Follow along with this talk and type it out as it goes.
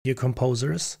Dear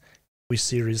composers, we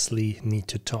seriously need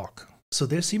to talk. So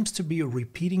there seems to be a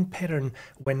repeating pattern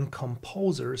when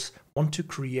composers want to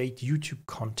create YouTube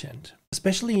content.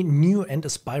 Especially new and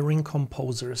aspiring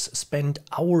composers spend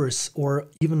hours or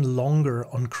even longer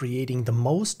on creating the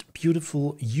most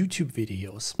beautiful YouTube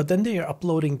videos. But then they are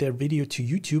uploading their video to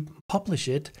YouTube, publish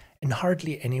it, and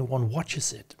hardly anyone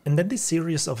watches it. And then this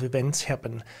series of events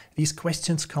happen. These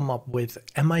questions come up with,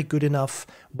 am I good enough?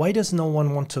 Why does no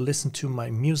one want to listen to my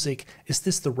music? Is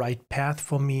this the right path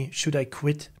for me? Should I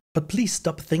quit? But please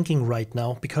stop thinking right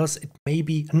now, because it may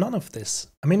be none of this.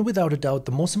 I mean, without a doubt,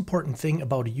 the most important thing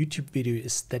about a YouTube video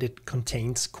is that it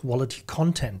contains quality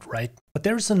content, right? But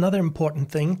there is another important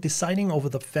thing, deciding over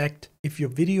the fact if your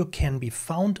video can be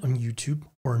found on YouTube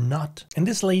or not. And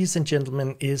this, ladies and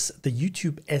gentlemen, is the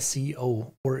YouTube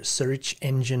SEO, or search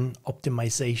engine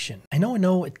optimization. I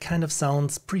know it kind of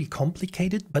sounds pretty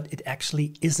complicated, but it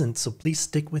actually isn't. So please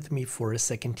stick with me for a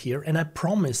second here. And I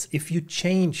promise, if you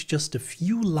change just a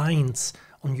few lines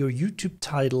on your YouTube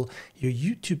title, your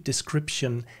YouTube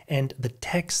description, and the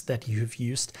text that you have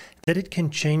used, that it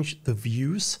can change the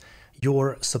views,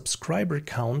 your subscriber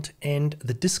count, and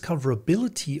the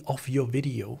discoverability of your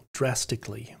video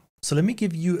drastically. So let me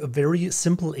give you a very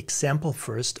simple example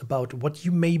first about what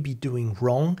you may be doing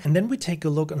wrong, and then we take a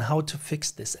look on how to fix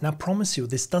this. And I promise you,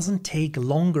 this doesn't take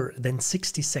longer than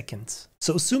 60 seconds.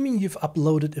 So assuming you've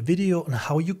uploaded a video on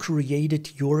how you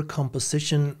created your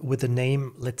composition with a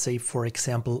name, let's say, for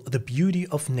example, The Beauty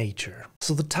of Nature.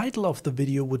 So the title of the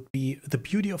video would be The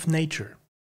Beauty of Nature,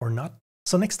 or not.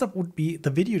 So next up would be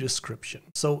the video description.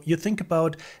 So you think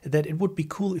about that it would be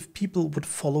cool if people would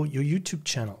follow your YouTube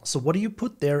channel. So what do you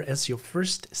put there as your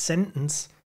first sentence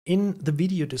in the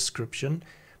video description?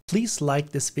 Please like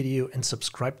this video and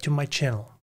subscribe to my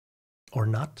channel, or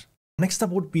not. Next up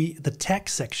would be the tag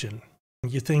section.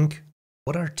 You think,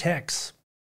 what are tags?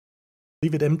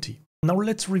 Leave it empty. Now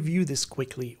let's review this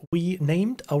quickly. We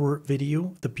named our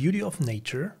video The Beauty of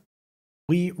Nature.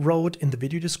 We wrote in the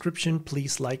video description,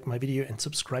 please like my video and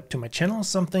subscribe to my channel or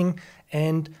something.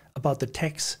 And about the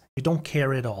text, you don't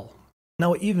care at all.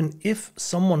 Now, even if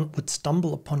someone would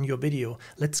stumble upon your video,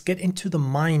 let's get into the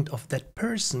mind of that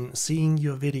person seeing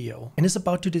your video and is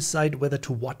about to decide whether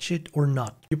to watch it or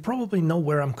not. You probably know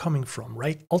where I'm coming from,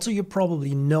 right? Also, you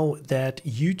probably know that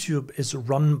YouTube is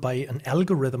run by an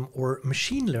algorithm or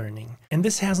machine learning. And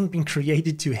this hasn't been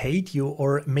created to hate you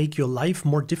or make your life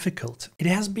more difficult. It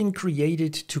has been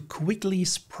created to quickly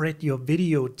spread your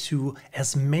video to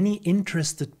as many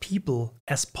interested people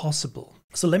as possible.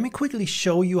 So let me quickly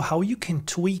show you how you can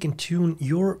tweak and tune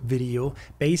your video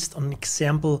based on an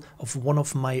example of one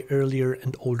of my earlier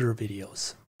and older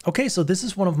videos. Okay, so this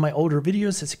is one of my older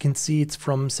videos. As you can see, it's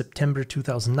from September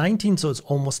 2019, so it's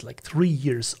almost like 3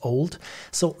 years old.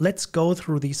 So let's go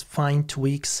through these fine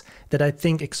tweaks that I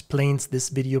think explains this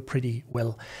video pretty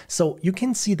well. So you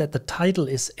can see that the title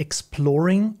is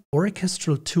Exploring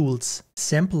Orchestral Tools,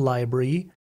 Sample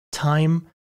Library, Time,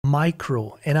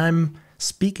 Micro. And I'm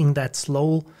speaking that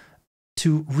slow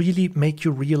to really make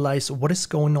you realize what is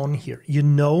going on here. You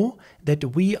know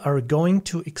that we are going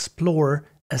to explore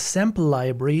a sample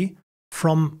library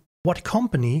from what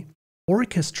company?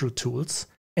 Orchestral Tools.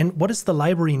 And what is the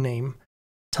library name?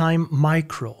 Time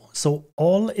Micro. So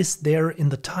all is there in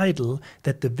the title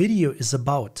that the video is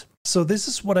about. So this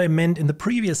is what I meant in the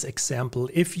previous example.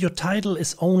 If your title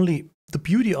is only The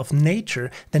Beauty of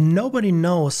Nature, then nobody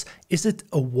knows, is it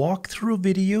a walkthrough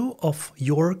video of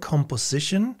your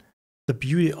composition, The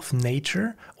Beauty of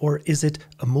Nature, or is it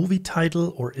a movie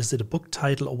title, or is it a book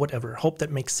title, or whatever? Hope that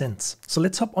makes sense. So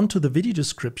let's hop onto the video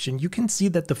description. You can see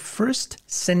that the first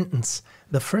sentence,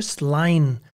 the first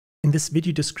line in this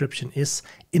video description is,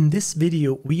 in this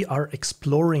video, we are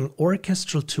exploring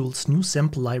Orchestral Tools, new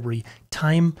sample library,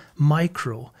 Time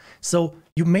Micro. So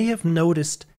you may have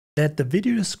noticed that the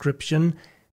video description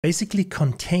basically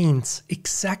contains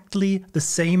exactly the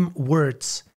same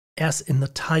words as in the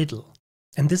title.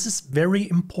 And this is very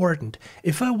important.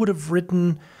 If I would have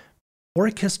written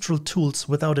Orchestral Tools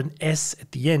without an S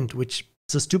at the end, which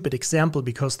is a stupid example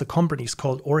because the company is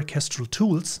called Orchestral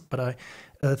Tools, but I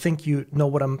think you know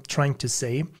what I'm trying to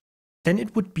say, then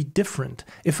it would be different.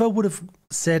 If I would have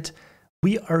said,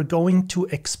 we are going to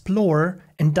explore,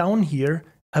 and down here,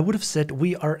 I would have said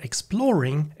we are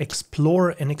exploring.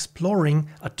 Explore and exploring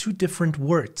are two different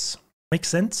words. Make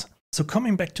sense? So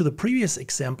coming back to the previous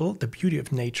example, The Beauty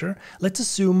of Nature, let's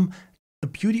assume The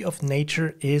Beauty of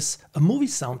Nature is a movie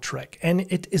soundtrack, and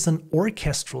it is an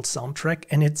orchestral soundtrack,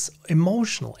 and it's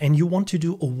emotional, and you want to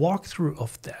do a walkthrough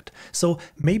of that. So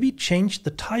maybe change the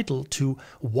title to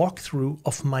Walkthrough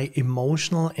of My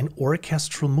Emotional and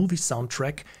Orchestral Movie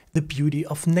Soundtrack, The Beauty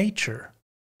of Nature.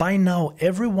 By now,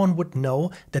 everyone would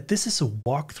know that this is a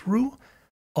walkthrough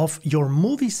of your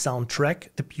movie soundtrack,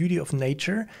 The Beauty of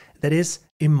Nature, that is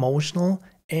emotional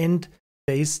and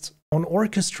based on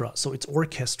orchestra, so it's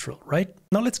orchestral, right?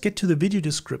 Now let's get to the video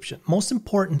description. Most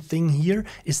important thing here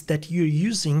is that you're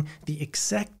using the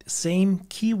exact same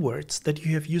keywords that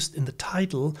you have used in the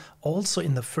title, also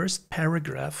in the first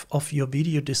paragraph of your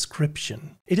video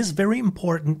description. It is very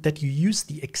important that you use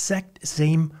the exact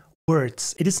same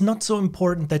words. It is not so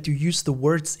important that you use the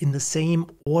words in the same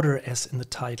order as in the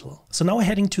title. So now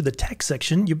heading to the tag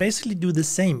section, you basically do the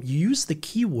same. You use the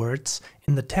keywords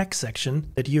in the tag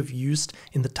section that you've used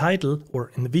in the title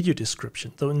or in the video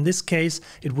description. So in this case,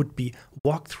 it would be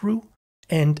walkthrough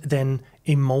and then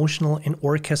emotional and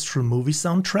orchestral movie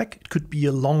soundtrack. It could be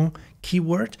a long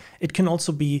keyword. It can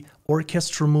also be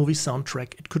orchestral movie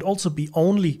soundtrack. It could also be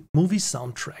only movie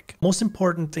soundtrack. Most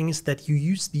important thing is that you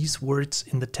use these words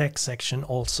in the tag section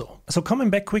also. So coming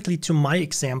back quickly to my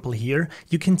example here,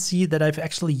 you can see that I've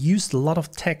actually used a lot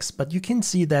of text, but you can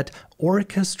see that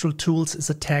orchestral tools is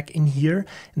a tag in here.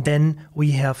 Then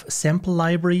we have sample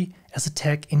library as a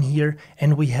tag in here,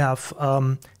 and we have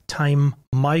time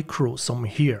micro some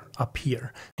here up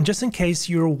here. And just in case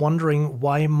you're wondering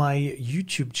why my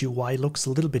YouTube GUI looks a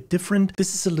little bit different,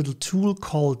 this is a little tool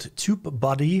called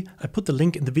TubeBuddy. I put the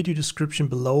link in the video description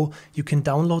below. You can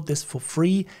download this for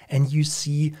free and you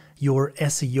see your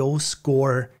SEO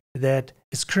score that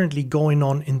is currently going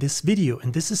on in this video.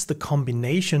 And this is the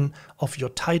combination of your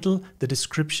title, the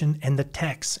description, and the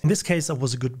tags. In this case, I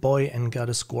was a good boy and got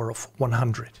a score of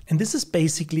 100. And this is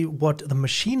basically what the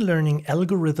machine learning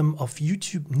algorithm of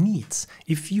YouTube needs.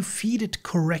 If you feed it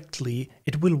correctly,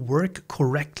 it will work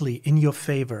correctly in your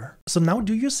favor. So now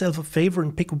do yourself a favor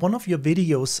and pick one of your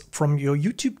videos from your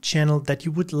YouTube channel that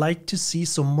you would like to see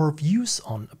some more views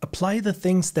on. Apply the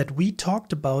things that we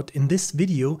talked about in this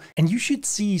video, and you should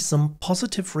see some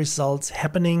positive results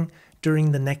happening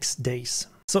during the next days.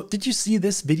 So did you see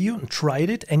this video and tried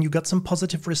it and you got some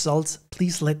positive results?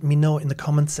 Please let me know in the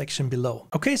comment section below.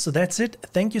 Okay, so that's it.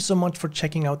 Thank you so much for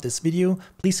checking out this video.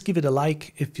 Please give it a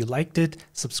like if you liked it.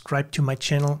 Subscribe to my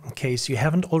channel in case you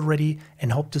haven't already,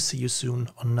 and hope to see you soon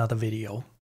on another video.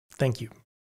 Thank you.